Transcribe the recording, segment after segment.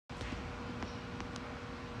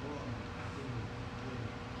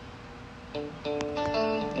It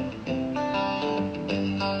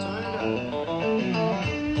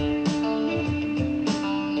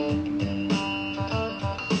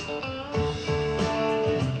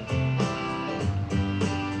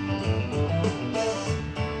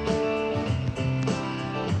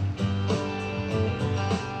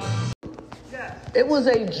was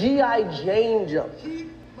a G.I. Jane jump.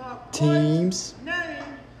 Keep my Teams. name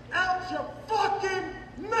out your fucking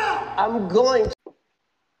mouth. I'm going to.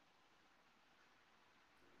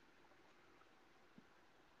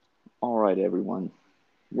 All right, everyone.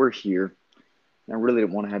 We're here. I really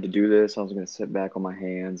didn't want to have to do this. I was going to sit back on my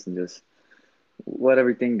hands and just let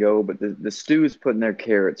everything go. But the Stew's putting their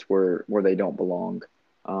carrots where they don't belong.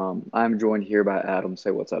 I'm joined here by Adam. Say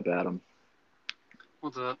what's up, Adam.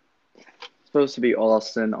 What's up? Supposed to be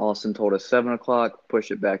Austin. Austin told us 7 o'clock, pushed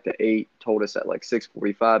it back to 8, told us at like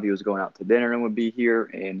 6:45 he was going out to dinner and would be here,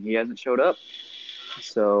 and he hasn't showed up.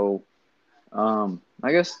 So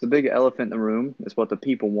I guess the big elephant in the room is what the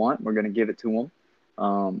people want. We're going to give it to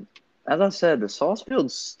them. As I said, the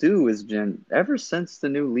Saucefield Stew has been, ever since the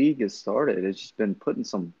new league has started, it's just been putting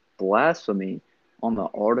some blasphemy on the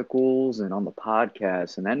articles and on the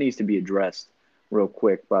podcast, and that needs to be addressed real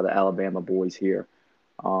quick by the Alabama boys here.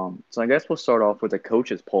 So I guess we'll start off with a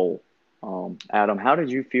coach's poll. Adam, how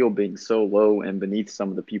did you feel being so low and beneath some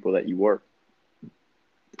of the people that you were?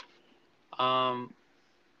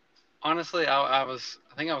 Honestly, I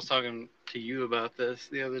think I was talking to you about this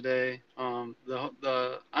the other day.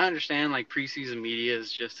 I understand like preseason media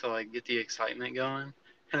is just to like get the excitement going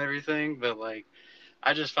and everything, but like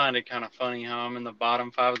I just find it kind of funny how I'm in the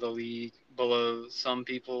bottom 5 of the league below some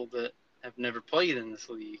people that have never played in this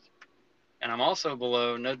league. And I'm also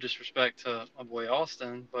below, no disrespect to my boy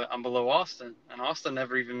Austin, but I'm below Austin, and Austin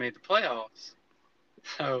never even made the playoffs.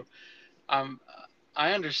 So I'm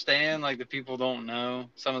I understand like the people don't know.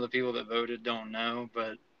 Some of the people that voted don't know,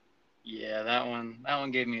 but yeah, that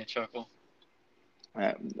one gave me a chuckle.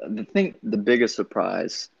 The biggest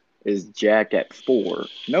surprise is Jack at 4,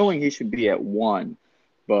 knowing he should be at 1,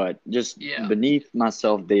 but just Yeah. beneath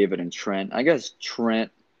myself, David, and Trent. I guess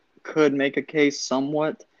Trent could make a case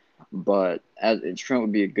somewhat, but Trent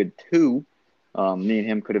would be a good 2. Me and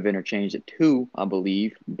him could have interchanged at 2, I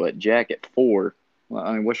believe, but Jack at 4. Well,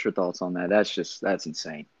 I mean, what's your thoughts on that? That's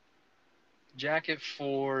insane. Jack at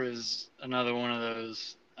 4 is another one of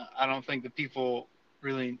those. I don't think the people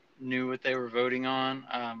really knew what they were voting on.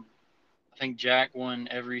 I think Jack won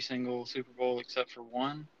every single Super Bowl except for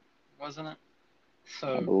one, wasn't it? I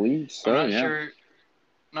So boulieve I'm so, yeah.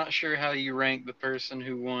 not sure how you rank the person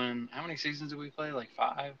who won. How many seasons did we play? Like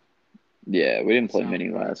 5? Yeah, we didn't play Sounds many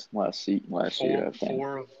right. last year, I think.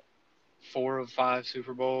 Four of 5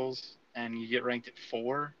 Super Bowls, and you get ranked at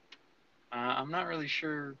 4. I'm not really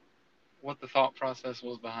sure what the thought process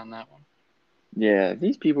was behind that one. Yeah, if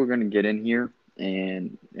these people are going to get in here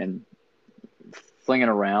and fling it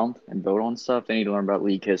around and vote on stuff, they need to learn about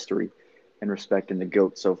league history and respecting the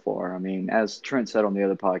GOAT so far. I mean, as Trent said on the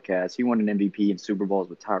other podcast, he won an MVP in Super Bowls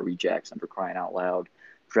with Tyree Jackson, for crying out loud.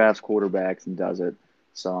 Drafts quarterbacks and does it.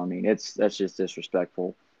 So, I mean, that's just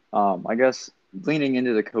disrespectful. I guess leaning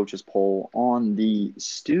into the coach's poll on the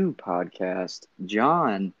Stew podcast,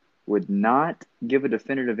 John would not give a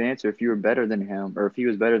definitive answer if you were better than him or if he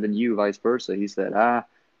was better than you, vice versa. He said, I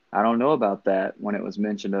don't know about that when it was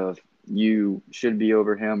mentioned of you should be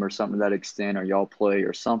over him or something to that extent, or y'all play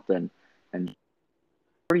or something. And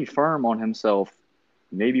pretty firm on himself,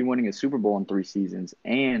 maybe winning a Super Bowl in 3 seasons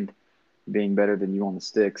and being better than you on the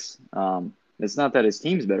sticks. It's not that his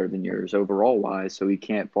team's better than yours overall wise, so he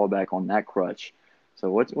can't fall back on that crutch.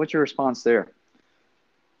 So what's your response there?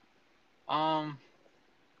 I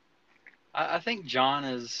think John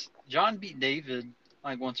beat David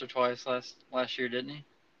like once or twice last year, didn't he?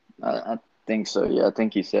 I think so. Yeah, I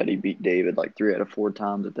think he said he beat David like 3 out of 4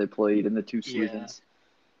 times that they played in the 2 Yeah. seasons.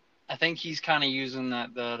 I think he's kind of using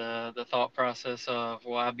the thought process of,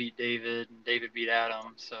 well, I beat David and David beat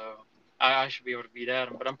Adam, so I should be able to beat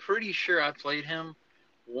Adam. But I'm pretty sure I played him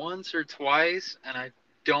once or twice, and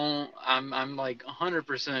I'm like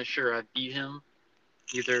 100% sure I beat him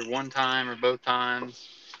either one time or both times.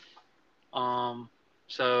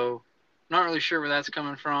 So not really sure where that's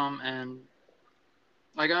coming from, and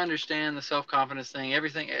like I understand the self-confidence thing.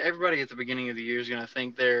 Everybody at the beginning of the year is gonna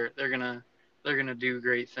think they're gonna do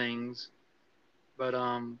great things, but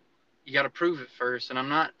you got to prove it first. And I'm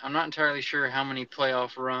not entirely sure how many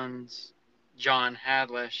playoff runs John had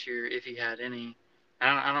last year, if he had any.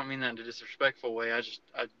 I don't mean that in a disrespectful way. I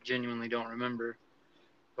genuinely don't remember.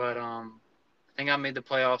 But I think I made the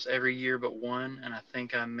playoffs every year but one, and I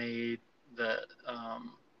think I made the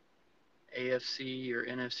AFC or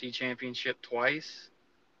NFC championship twice.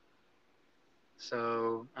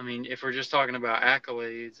 So, I mean, if we're just talking about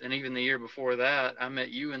accolades, and even the year before that, I met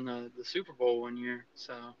you in the Super Bowl one year.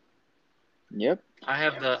 So Yep. I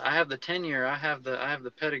have the tenure, I have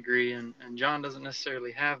the pedigree, and John doesn't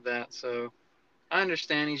necessarily have that. So I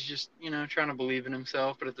understand he's just trying to believe in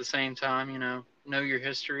himself, but at the same time, know your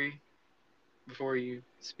history before you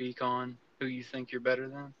speak on who you think you're better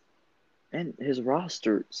than. And his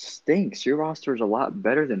roster stinks. Your roster is a lot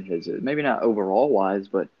better than his. Maybe not overall wise,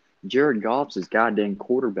 but Jared Goff's his goddamn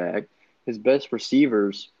quarterback. His best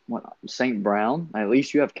receivers, what, St. Brown. At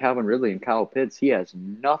least you have Calvin Ridley and Kyle Pitts. He has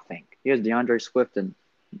nothing. He has DeAndre Swift, and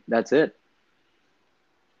that's it.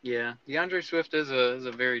 Yeah, DeAndre Swift is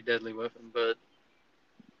a very deadly weapon, but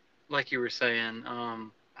like you were saying,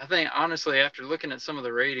 I think honestly after looking at some of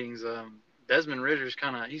the ratings, Desmond Ritter's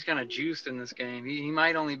he's kind of juiced in this game. He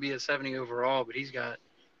might only be a 70 overall, but he's got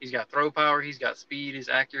throw power, he's got speed, his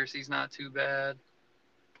accuracy's not too bad.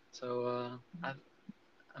 So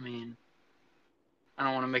I mean, I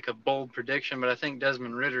don't want to make a bold prediction, but I think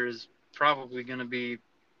Desmond Ritter is probably going to be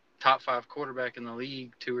top 5 quarterback in the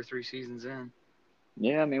league 2 or 3 seasons in.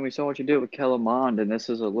 Yeah, I mean, we saw what you did with Kellen Mond, and this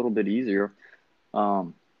is a little bit easier.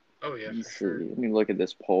 Um, Oh yeah, Let's for see. sure. Let me look at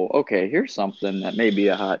this poll. Okay, here's something that may be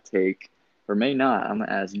a hot take or may not. I'm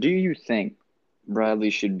gonna ask, do you think Bradley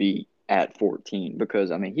should be at 14?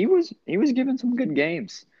 Because I mean, he was given some good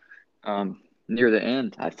games near the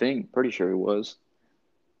end, I think. Pretty sure he was.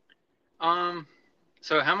 Um,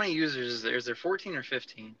 so how many users is there? Is there 14 or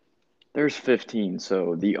 15? There's 15,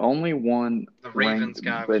 so the only one The ranked Ravens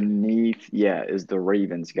guy was. beneath, yeah, is the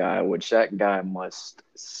Ravens guy, which that guy must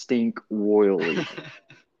stink royally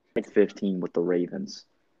at 15 with the Ravens.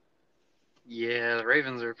 Yeah, the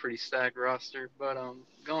Ravens are a pretty stacked roster. But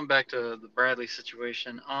going back to the Bradley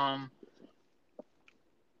situation,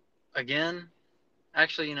 again,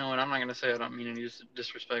 actually, you know what? I'm not gonna say I don't mean any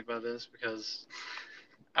disrespect by this because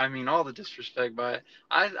I mean all the disrespect by it.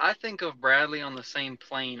 I think of Bradley on the same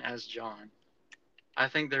plane as John. I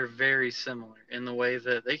think they're very similar in the way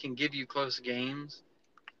that they can give you close games,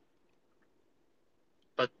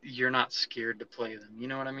 but you're not scared to play them. You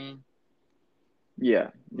know what I mean? Yeah,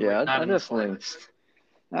 Like yeah, not I in the definitely slightest.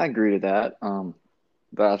 I agree to that.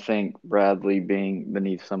 But I think Bradley being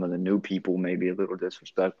beneath some of the new people may be a little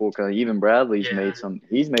disrespectful because even Bradley's Yeah. made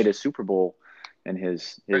he's made a Super Bowl in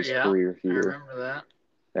But his yeah, career I here, remember that.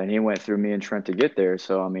 and he went through me and Trent to get there.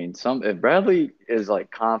 So I mean, some if Bradley is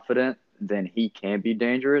like confident, then he can be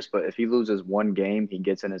dangerous. But if he loses one game, he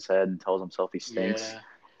gets in his head and tells himself he stinks, Yeah.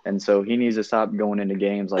 and so he needs to stop going into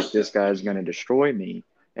games like this guy's going to destroy me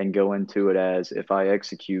and go into it as if I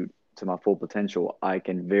execute to my full potential, I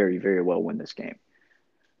can very, very well win this game.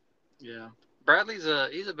 Yeah. Bradley's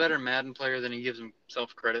he's a better Madden player than he gives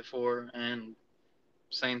himself credit for, and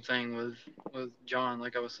same thing with John.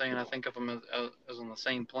 Like I was saying, I think of him as on the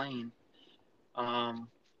same plane. Um,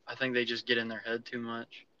 I think they just get in their head too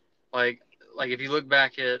much. Like like if you look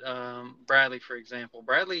back at Bradley for example,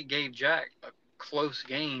 Bradley gave Jack a close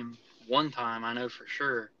game one time, I know for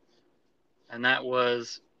sure, and that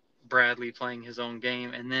was Bradley playing his own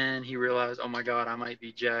game, and then he realized, oh my God, I might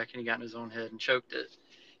be Jack, and he got in his own head and choked it.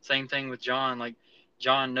 Same thing with John. Like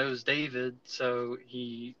John knows David, so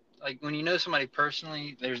he like when you know somebody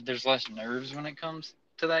personally, there's less nerves when it comes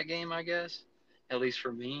to that game, I guess. At least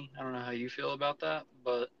for me, I don't know how you feel about that,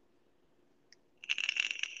 but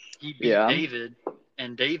he beat Yeah, David,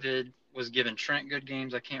 and David was giving Trent good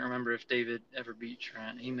games. I can't remember if David ever beat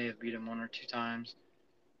Trent. He may have beat him 1 or 2 times.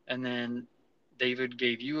 And then David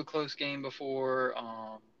gave you a close game before.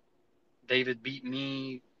 David beat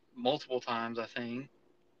me multiple times, I think.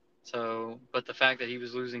 So, but the fact that he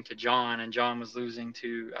was losing to John and John was losing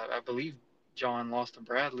to, I believe John lost to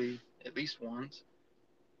Bradley at least once.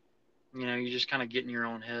 You just kind of get in your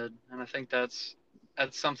own head, and I think that's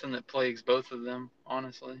something that plagues both of them,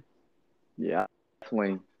 honestly. yeah,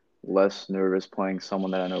 definitely less nervous playing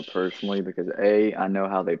someone that I know personally because A, I know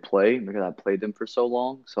how they play because I played them for so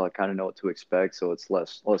long, so I kind of know what to expect, so it's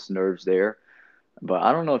less nerves there. But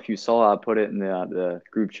I don't know if you saw, I put it in the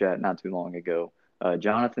group chat not too long ago.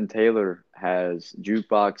 Jonathan Taylor has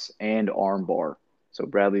jukebox and armbar, so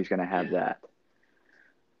Bradley's going to have Yeah. that.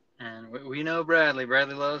 And we know Bradley.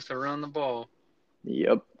 Bradley loves to run the ball.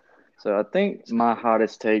 Yep. So I think my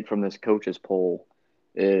hottest take from this coaches poll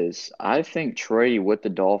is I think Trey with the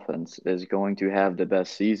Dolphins is going to have the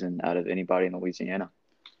best season out of anybody in Louisiana.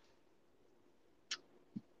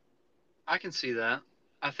 I can see that.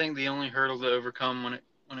 I think the only hurdle to overcome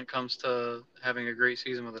when it comes to having a great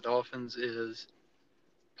season with the Dolphins is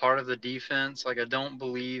part of the defense. Like I don't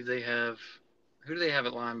believe they have who do they have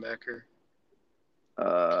at linebacker?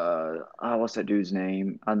 What's that dude's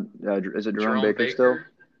name? Is it Jerome Jerome Baker still?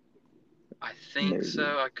 Baker. I think Maybe.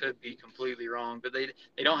 so. I could be completely wrong, but they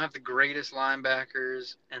don't have the greatest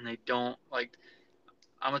linebackers, and they don't like.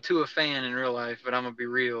 I'm a Tua fan in real life, but I'm gonna be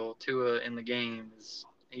real. Tua in the game is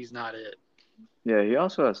he's not it. Yeah, he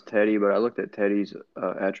also has Teddy, but I looked at Teddy's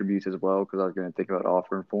attributes as well because I was going to think about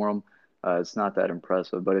offering for him. It's not that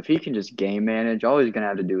impressive, but if he can just game manage, all he's going to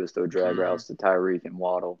have to do is throw drag Hmm. routes to Tyreek and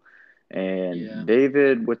Waddle. Yeah. And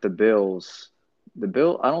David with the Bills, I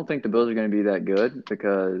don't think the Bills are going to be that good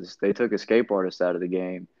because they took escape artist out of the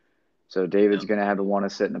game. So David's Yep. going to have to want to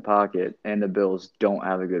sit in the pocket, and the Bills don't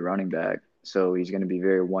have a good running back, so he's going to be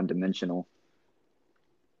very one-dimensional.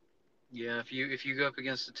 Yeah. If you go up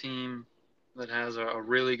against a team that has a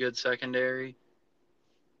really good secondary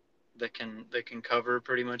that can cover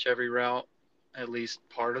pretty much every route at least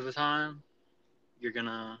part of the time, you're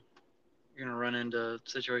gonna you're gonna run into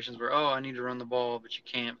situations where I need to run the ball, but you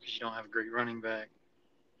can't because you don't have a great running back.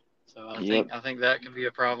 So I think Yep. I think that could be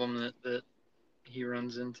a problem that he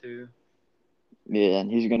runs into. Yeah,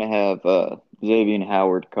 and he's going to have Xavier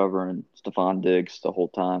Howard covering Stephon Diggs the whole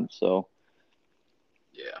time. So,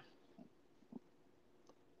 Yeah,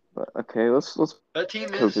 but okay, let's that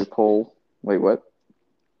team coaches is. poll. Wait, what?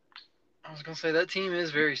 I was gonna say that team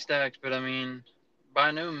is very stacked, but I mean,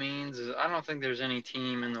 by no means. I don't think there's any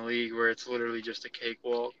team in the league where it's literally just a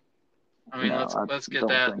cakewalk. I mean, No, let's I let's get don't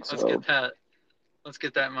that think let's get so. that let's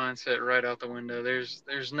get that mindset right out the window. There's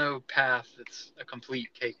no path that's a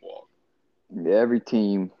complete cakewalk. Yeah, every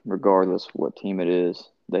team, regardless of what team it is,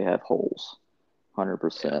 they have holes,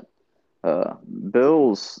 Yeah. 100%.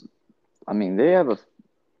 Bills, I mean,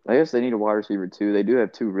 I guess they need a wide receiver too. They do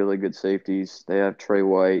have two really good safeties. They have Trey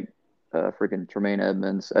White, freaking Tremaine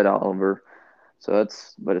Edmonds, Ed Oliver.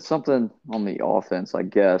 But it's something on the offense, I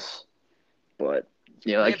guess. But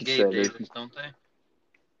yeah, They like have you Gabe said, Davis, don't they?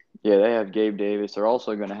 yeah, they have Gabe Davis. They're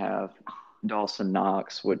also going to have Dawson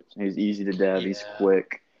Knox, which he's easy to dev. He's Yeah.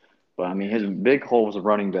 quick. But I mean, his Yeah. big hole is a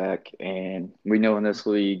running back, and we know in this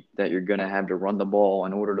league that you're going to have to run the ball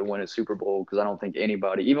in order to win a Super Bowl. Because I don't think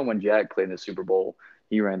anybody, even when Jack played in the Super Bowl,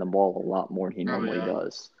 he ran the ball a lot more than he Oh normally yeah.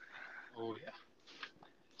 does. Oh yeah.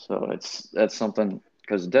 So that's something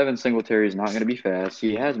because Devin Singletary is not going to be fast.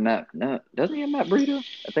 He has Matt. No, doesn't he have Matt Breida?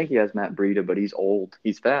 I think he has Matt Breida, but he's old.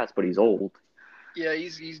 He's fast, but he's old. Yeah,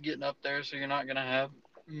 he's getting up there, so you're not gonna have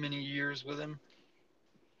many years with him.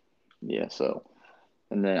 Yeah. So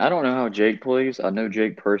and then I don't know how Jake plays. I know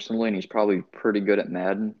Jake personally, and he's probably pretty good at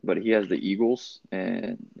Madden. But he has the Eagles,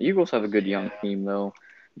 and the Eagles have a good young Yeah. team though.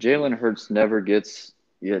 Jalen Hurts never gets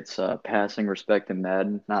passing respect in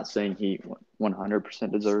Madden. Not saying he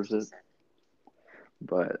 100% deserves it,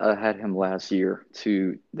 but I had him last year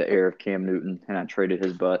to the heir of Cam Newton, and I traded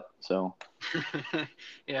his butt. So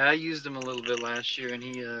Yeah, I used him a little bit last year, and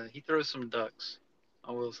he throws some ducks.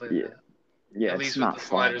 I will say yeah, that. yeah, At it's least with not the fun.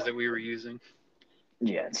 sliders that we were using.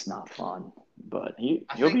 Yeah, it's not fun, but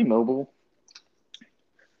I he'll think be mobile.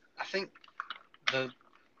 I think the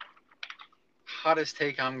hottest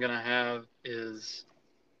take I'm gonna have is,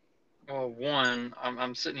 well, one,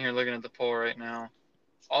 I'm sitting here looking at the poll right now.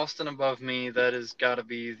 Austin above me, that has got to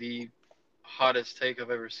be the hottest take I've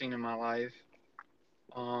ever seen in my life.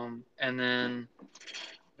 And then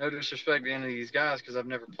no disrespect to any of these guys because I've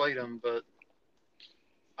never played them, but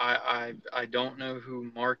I don't know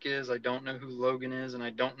who Mark is, I don't know who Logan is, and I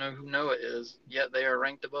don't know who Noah is. Yet they are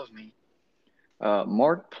ranked above me.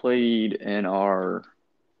 Mark played in our.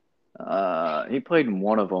 He played in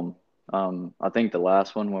one of them. I think the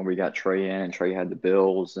last one when we got Trey in and Trey had the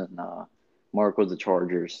Bills and Mark was the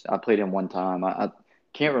Chargers. I played him one time. I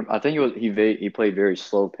can't remember. I think he played very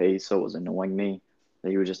slow pace, so it was annoying me that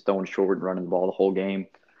he was just throwing short and running the ball the whole game,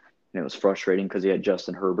 and it was frustrating because he had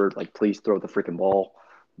Justin Herbert. Like, please throw the freaking ball,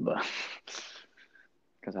 but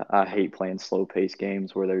because I hate playing slow pace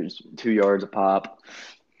games where there's 2 yards a pop.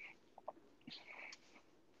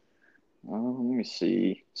 Let me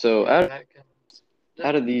see. So Yeah, out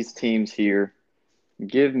that of these teams here.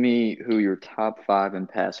 Give me who your top five in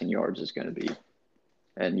passing yards is going to be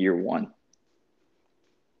in year one.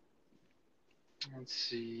 let's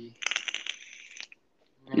see.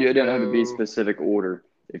 I'm gonna You don't have to be go. specific order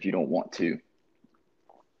if you don't want to.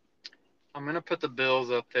 I'm gonna put the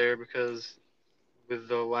Bills up there because with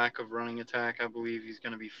the lack of running attack, I believe he's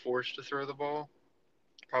gonna be forced to throw the ball,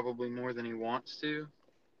 probably more than he wants to.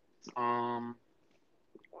 Um,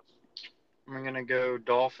 I'm gonna go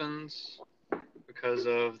Dolphins because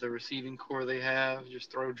of the receiving core they have.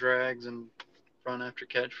 Just throw drags and run after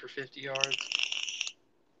catch for 50 yards.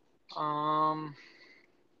 Um,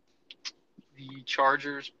 the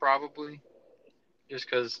Chargers probably just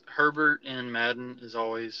because Herbert in Madden is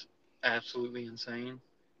always absolutely insane,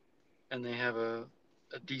 and they have a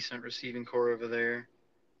decent receiving core over there.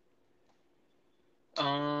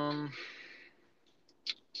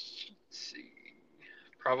 Let's see,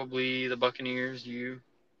 probably the Buccaneers.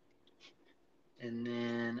 And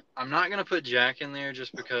then I'm not going to put Jack in there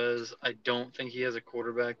just because I don't think he has a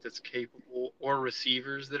quarterback that's capable or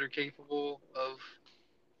receivers that are capable of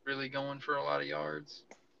really going for a lot of yards.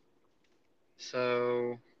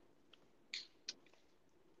 So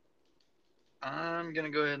I'm going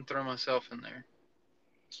to go ahead and throw myself in there.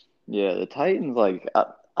 Yeah, the Titans, like, I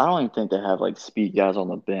don't even think they have, like, speed guys on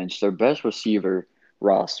the bench. Their best receiver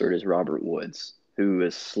rostered is Robert Woods, who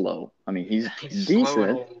is slow. I mean, he's slow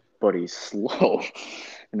and decent, old. but he's slow.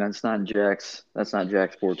 And that's not Jack's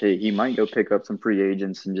forte. He might go pick up some free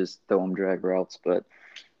agents and just throw them drag routes. But,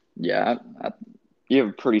 yeah, you have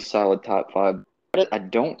a pretty solid top five. I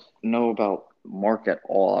don't know about Mark at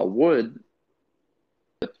all. I would,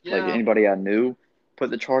 like Yeah, anybody I knew, put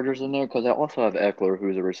the Chargers in there because I also have Eckler,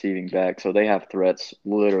 who's a receiving back, so they have threats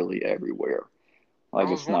literally everywhere. I Like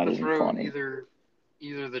was it's wanting not to even throw funny.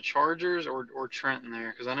 either the Chargers or Trent in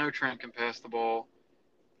there because I know Trent can pass the ball.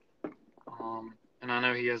 And I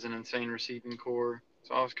know he has an insane receiving core.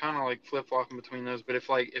 So I was kind of like flip flopping between those. But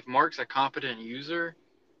if Mark's a competent user,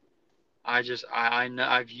 I know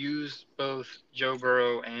I've used both Joe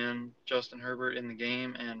Burrow and Justin Herbert in the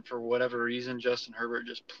game, and for whatever reason, Justin Herbert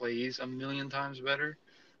just plays a million times better.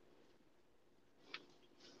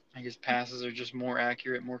 Like his passes are just more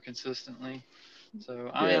accurate, more consistently.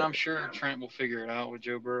 So I mean, Yeah, I'm sure Trent will figure it out with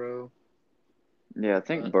Joe Burrow. yeah. I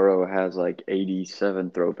think But Burrow has like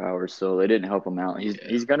 87 throw power, so they didn't help him out. yeah,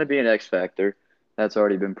 He's going to be an X factor. That's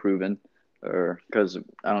already been proven. Or because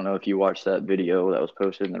I don't know if you watched that video that was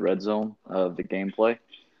posted in the red zone of the gameplay.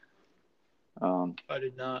 Um, I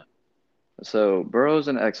did not. so Burrow's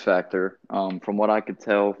an X factor. From what I could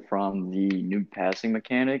tell from the new passing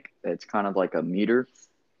mechanic, it's kind of like a meter,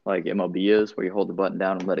 like MLB is, where you hold the button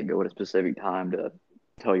down and let it go at a specific time to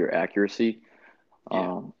tell your accuracy.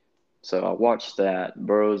 Yeah. Um, so I watched that.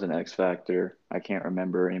 Burrow's an X factor. I can't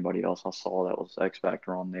remember anybody else I saw that was X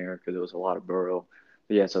factor on there because there was a lot of Burrow.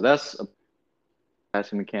 But yeah, so that's a passing mechanic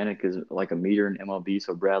is like a meter in MLB.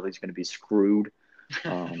 So Bradley's going to be screwed.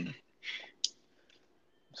 Um,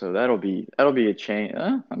 so that'll be a change.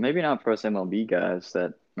 Maybe not for us MLB guys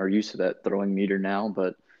that are used to that throwing meter now,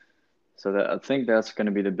 but so that I think that's going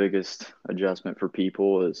to be the biggest adjustment for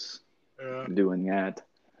people is Yeah. doing that.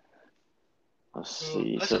 Let's Well,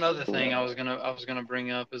 see. that's So another thing I was gonna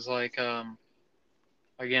bring up is like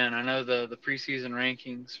again I know the preseason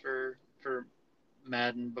rankings for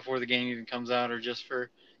Madden before the game even comes out are just for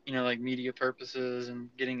like media purposes and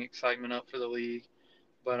getting excitement up for the league,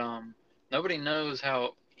 but nobody knows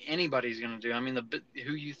how anybody's gonna do. I mean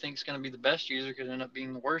who you think's gonna be the best user could end up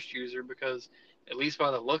being the worst user because at least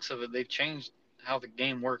by the looks of it they've changed how the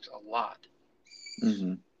game works a lot.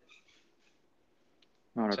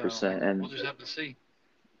 100%. So we'll And just have to see.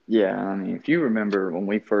 yeah, I mean, if you remember when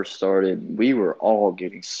we first started, we were all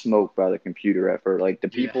getting smoked by the computer effort. Like the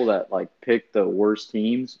Yeah. people that like picked the worst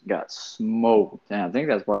teams got smoked. And I think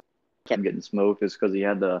that's why he kept getting smoked is because he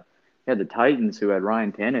had the Titans who had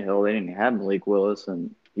Ryan Tannehill. They didn't have Malik Willis,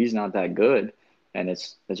 and he's not that good. And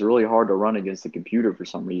it's really hard to run against the computer for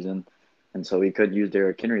some reason. And so he couldn't use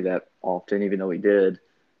Derrick Henry that often, even though he did.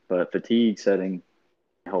 But fatigue setting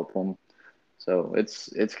helped him. So it's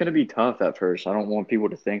going to be tough at first. I don't want people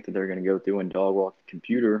to think that they're going to go through and dog walk the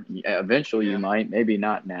computer. Yeah, eventually, you Yeah. might, maybe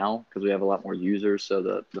not now because we have a lot more users. So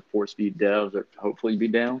the 4 speed devs are hopefully be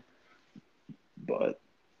down. But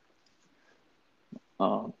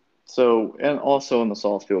um, so and also in the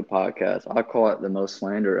Saltsfield podcast, I caught the most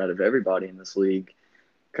slander out of everybody in this league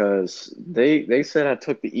because they said I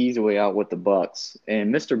took the easy way out with the Bucks,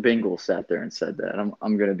 and Mr. Bingle sat there and said that.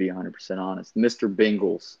 I'm going to be 100% honest, Mr.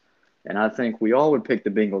 Bingles, and I think we all would pick the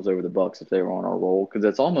Bengals over the Bucks if they were on our roll because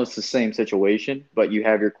it's almost the same situation, but you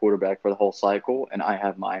have your quarterback for the whole cycle, and I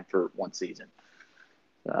have mine for one season.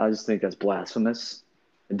 I just think that's blasphemous.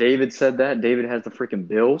 David said that. David has the freaking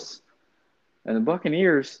Bills. And the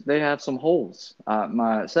Buccaneers, they have some holes.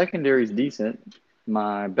 My secondary is decent.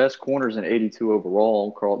 My best corner is an 82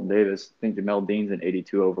 overall, Carlton Davis. I think Jamel Dean's an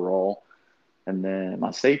 82 overall. And then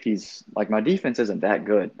my safeties, like my defense isn't that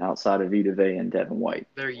good outside of Vita Vea and Devin White.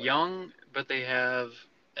 They're young, but they have,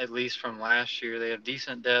 at least from last year, they have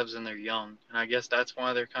decent devs and they're young. And I guess that's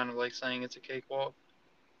why they're kind of like saying it's a cakewalk.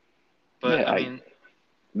 But, Yeah, I I mean,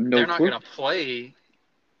 no they're not clue. going to play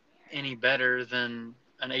any better than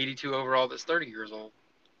an 82 overall that's 30 years old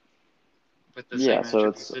with the Yeah, same so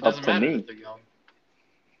it's attributes. It up doesn't to matter that me. they're young.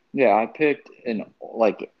 Yeah, I picked and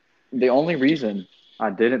like the only reason I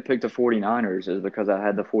didn't pick the 49ers is because I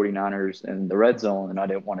had the 49ers in the red zone and I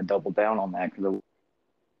didn't want to double down on that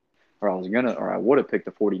or I would have picked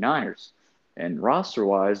the 49ers. And roster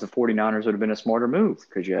wise, the 49ers would have been a smarter move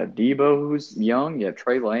because you have Debo who's young, you have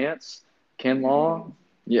Trey Lance, Kinlaw,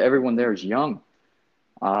 yeah, everyone there is young.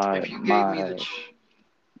 If you gave me My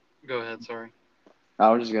go ahead, sorry. I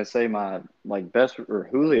was just gonna say my like best or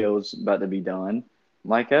Julio's about to be done.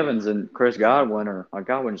 Mike Yeah. Evans and Chris Godwin or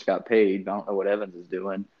Godwin just got paid. I don't know what Evans is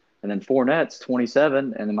doing. And then Fournette's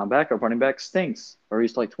 27, and then my backup running back stinks, or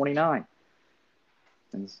he's like 29.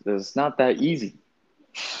 And it's not that easy.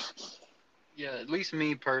 Yeah, at least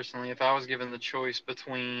me personally, if I was given the choice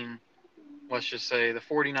between, let's just say, the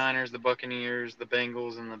 49ers, the Buccaneers, the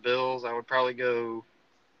Bengals, and the Bills, I would probably go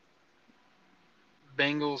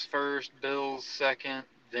Bengals first, Bills second,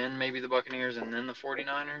 then maybe the Buccaneers, and then the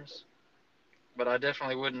 49ers. But I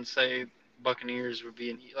definitely wouldn't say Buccaneers would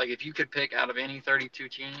be like if you could pick out of any 32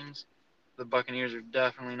 teams, the Buccaneers are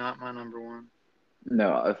definitely not my number one.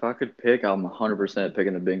 No, if I could pick, I'm 100%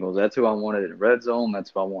 picking the Bengals. That's who I wanted in red zone.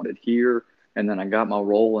 That's who I wanted here. And then I got my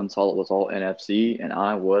role and saw it was all NFC, and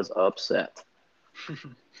I was upset.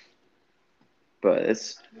 But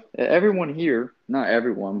it's everyone here, not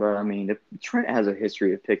everyone, but I mean, Trent has a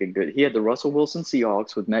history of picking good. He had the Russell Wilson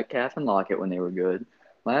Seahawks with Metcalf and Lockett when they were good.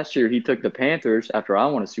 Last year, he took the Panthers after I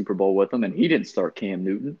won a Super Bowl with them, and he didn't start Cam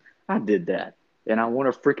Newton. I did that, and I won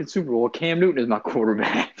a freaking Super Bowl. Cam Newton is my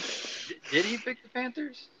quarterback. Did he pick the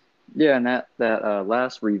Panthers? Yeah, and that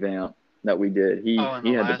last revamp that we did, Oh, in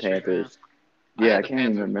he the had the last revamp. Panthers. I Yeah, I had the can't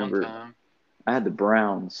even Panthers one remember. time. I had the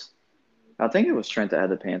Browns. I think it was Trent that had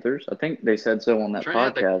the Panthers. I think they said so on that Trent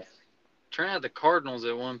had the podcast. Trent had the Cardinals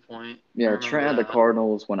at one point. I Yeah, remember Trent had the that.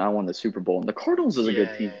 Cardinals when I won the Super Bowl. And the Cardinals is a good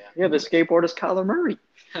Yeah, team. Yeah, the escape artist Kyler Murray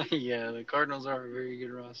yeah. Yeah, the Cardinals are a very good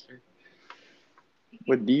roster.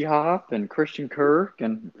 with D Hop and Christian Kirk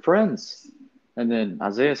and friends. And then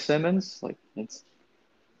Isaiah Simmons. Like it's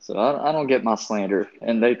so I don't get my slander.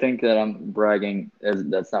 And they think that I'm bragging as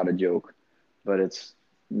that's not a joke. But it's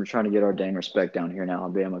we're trying to get our dang respect down here in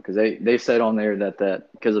Alabama because they said on there that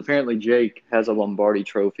because apparently Jake has a Lombardi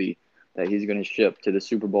trophy that he's going to ship to the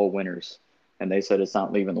Super Bowl winners, and they said it's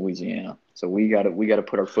not leaving Louisiana. So we got to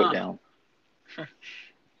put our foot Huh. down.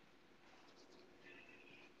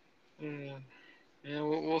 Yeah, yeah.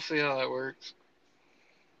 We'll see how that works.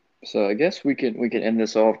 So I guess we can end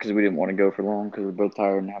this off because we didn't want to go for long because we're both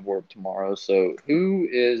tired and have work tomorrow. So who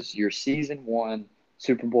is your season one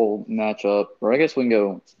Super Bowl matchup? Or I guess we can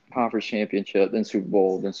go conference championship, then Super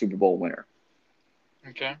Bowl winner.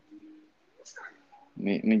 Okay.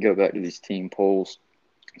 Let me go back to these team polls.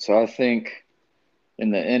 So I think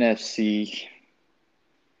in the NFC,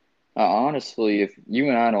 honestly, if you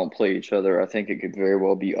and I don't play each other, I think it could very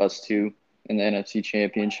well be us two in the NFC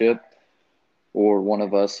Championship, or one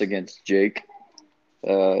of us against Jake.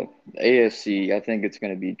 AFC, I think it's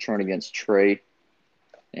going to be Trent against Trey,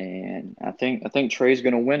 and I think Trey's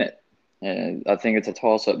going to win it. And I think it's a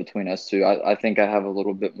toss up between us two. I think I have a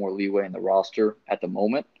little bit more leeway in the roster at the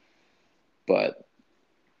moment, but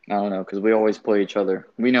I don't know because we always play each other.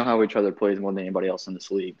 We know how each other plays more than anybody else in this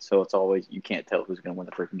league, so it's always you can't tell who's going to win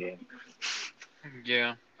the freaking game.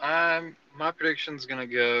 Yeah. My prediction's gonna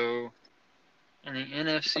go in the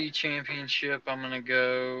NFC Championship. I'm gonna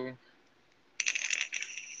go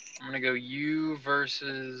you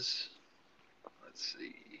versus. Let's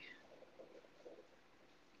see.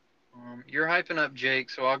 You're hyping up Jake,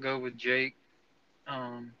 so I'll go with Jake.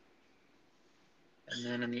 Um, and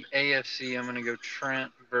then in the AFC, I'm gonna go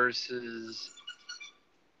Trent versus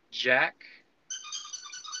Jack.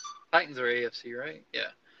 Titans are AFC, right? Yeah.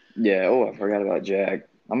 Yeah. Oh, I forgot about Jack.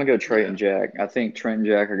 I'm gonna go Trey Yeah. and Jack. I think Trent and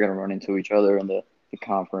Jack are gonna run into each other in the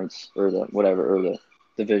conference or the whatever or the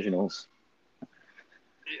divisionals.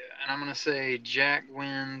 Yeah, and I'm gonna say Jack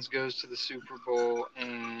wins, goes to the Super Bowl,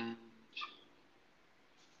 and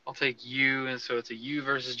I'll take you, and so it's a you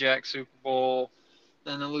versus Jack Super Bowl.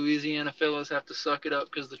 Then the Louisiana fellas have to suck it up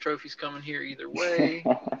because the trophy's coming here either way.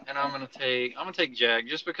 And I'm gonna take Jack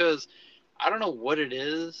just because I don't know what it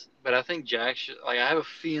is, but I think Jack should like I have a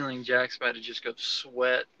feeling Jack's about to just go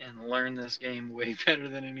sweat and learn this game way better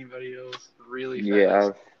than anybody else really Yeah,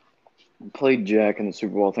 fast. I've played Jack in the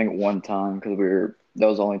Super Bowl. I think one time because that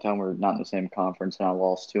was the only time we were not in the same conference, and I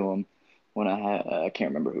lost to him when I can't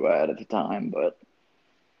remember who I had at the time, but.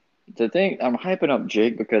 The thing I'm hyping up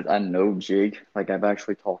Jake because I know Jake. Like I've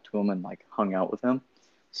actually talked to him and like hung out with him.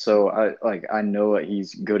 So I know that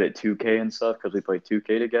he's good at 2K and stuff because we play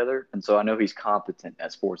 2K together, and so I know he's competent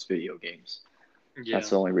at sports video games. That's Yeah.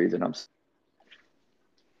 the only reason I'm.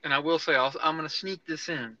 And I will say, also, I'm going to sneak this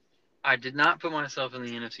in. I did not put myself in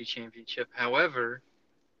the NFC Championship. However,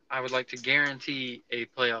 I would like to guarantee a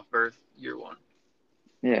playoff berth year one.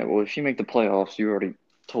 Yeah, well, if you make the playoffs, you already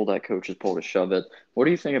told that coach's pull to shove it. What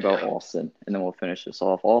do you think about Yeah. Austin? And then we'll finish this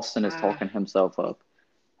off. Austin is talking himself up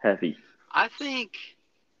heavy. I think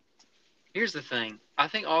here's the thing. I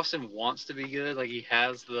think Austin wants to be good. Like, he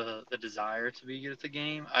has the desire to be good at the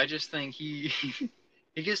game. I just think he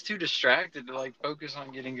he gets too distracted to like focus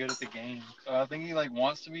on getting good at the game. So I think he like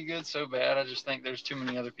wants to be good so bad. I just think there's too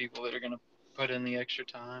many other people that are gonna put in the extra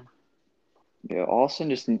time. Yeah, Austin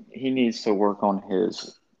he needs to work on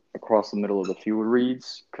his across the middle of the field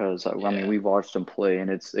reads because I mean Yeah. we watched him play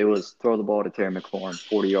and it was throw the ball to Terry McLaurin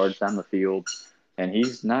 40 yards down the field, and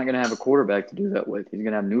he's not going to have a quarterback to do that with. He's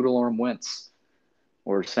going to have Noodle Arm Wentz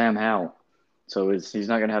or Sam Howell, so he's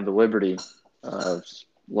not going to have the liberty of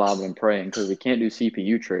lobbing and praying because he can't do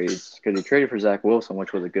CPU trades because he traded for Zach Wilson,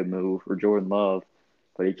 which was a good move, or Jordan Love,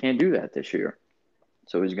 but he can't do that this year.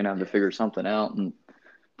 So he's going to have to figure something out and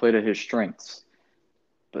play to his strengths.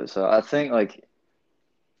 But so I think like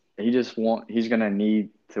he's going to need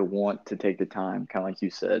to want to take the time, kind of like you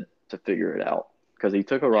said, to figure it out because he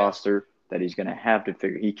took a roster that he's going to have to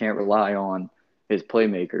figure. He can't rely on his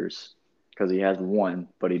playmakers because he has one,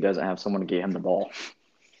 but he doesn't have someone to get him the ball.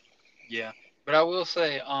 Yeah. But I will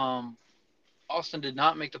say, Austin did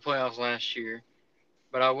not make the playoffs last year.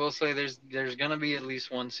 But I will say there's gonna be at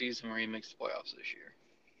least one season where he makes the playoffs this year.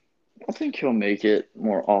 I think he'll make it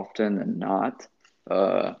more often than not.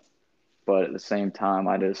 But at the same time,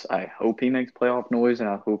 I hope he makes playoff noise and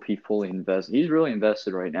I hope he fully invests. He's really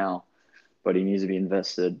invested right now, but he needs to be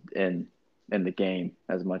invested in the game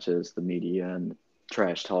as much as the media and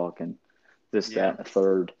trash talk and this, that, and the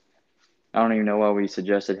third. I don't even know why we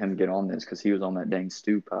suggested him get on this because he was on that dang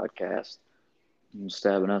Stu podcast. He was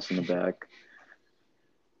stabbing us in the back.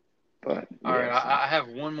 But All right, yeah, so I have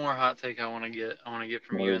one more hot take I want to get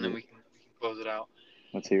from what you, is and then it? we can close it out.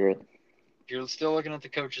 Let's hear it. If you're still looking at the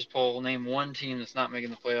coaches poll, name one team that's not making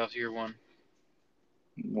the playoffs year one.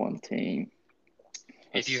 One team.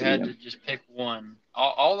 If you see had him. to just pick one,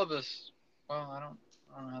 all of us. Well, I don't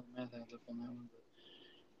know how the math adds up on that one, but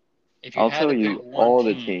if you I'll had tell to you, pick one all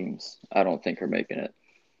the team, teams I don't think are making it.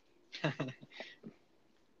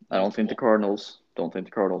 I don't think the multiple. Cardinals. Don't think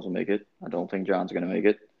the Cardinals will make it. I don't think John's going to make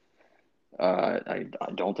it. I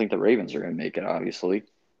don't think the Ravens are going to make it. Obviously,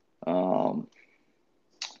 I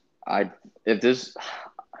if this,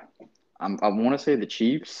 I want to say the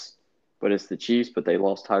Chiefs, but it's the Chiefs. But they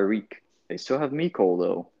lost Tyreek. They still have Mecole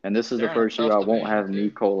though, and this is They're the in a first year tough I won't division have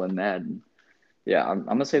too. Mecole and Madden. Yeah, I'm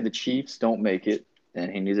gonna say the Chiefs don't make it,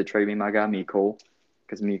 and he needs to trade me my guy Mecole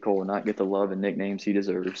because Mecole will not get the love and nicknames he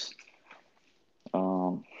deserves.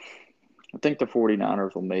 I think the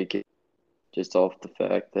 49ers will make it just off the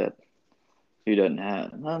fact that he doesn't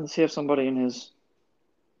have. Does he have somebody in his?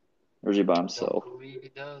 Or is he by Don't himself? believe he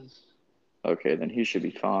does. Okay, then he should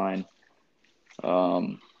be fine.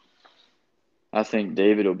 Um, I think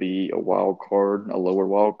David will be a wild card, a lower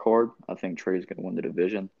wild card. I think Trey's going to win the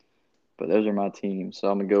division. But those are my teams. So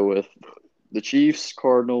I'm going to go with the Chiefs,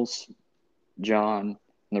 Cardinals, John,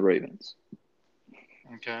 and the Ravens.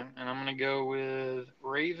 Okay, and I'm gonna go with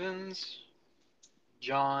Ravens,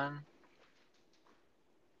 John.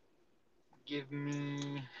 Give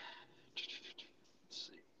me. Let's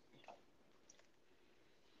see.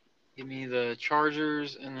 Give me the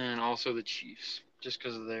Chargers and then also the Chiefs, just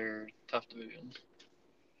because of their tough division.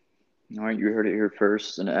 All right, you heard it here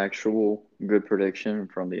first. An actual good prediction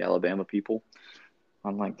from the Alabama people.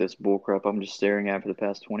 Unlike this bullcrap I'm just staring at for the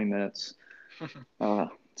past 20 minutes.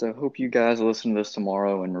 So I hope you guys listen to this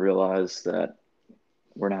tomorrow and realize that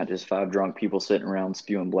we're not just five drunk people sitting around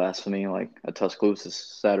spewing blasphemy like a Tuscaloosa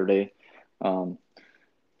Saturday.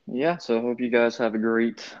 Yeah, so I hope you guys have a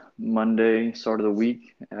great Monday, start of the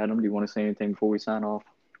week. Adam, do you want to say anything before we sign off?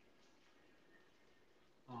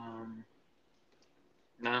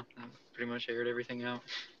 No, I pretty much aired everything out.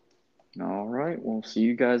 All right, we'll see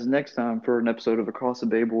you guys next time for an episode of Across the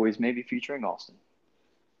Bay Boys, maybe featuring Austin.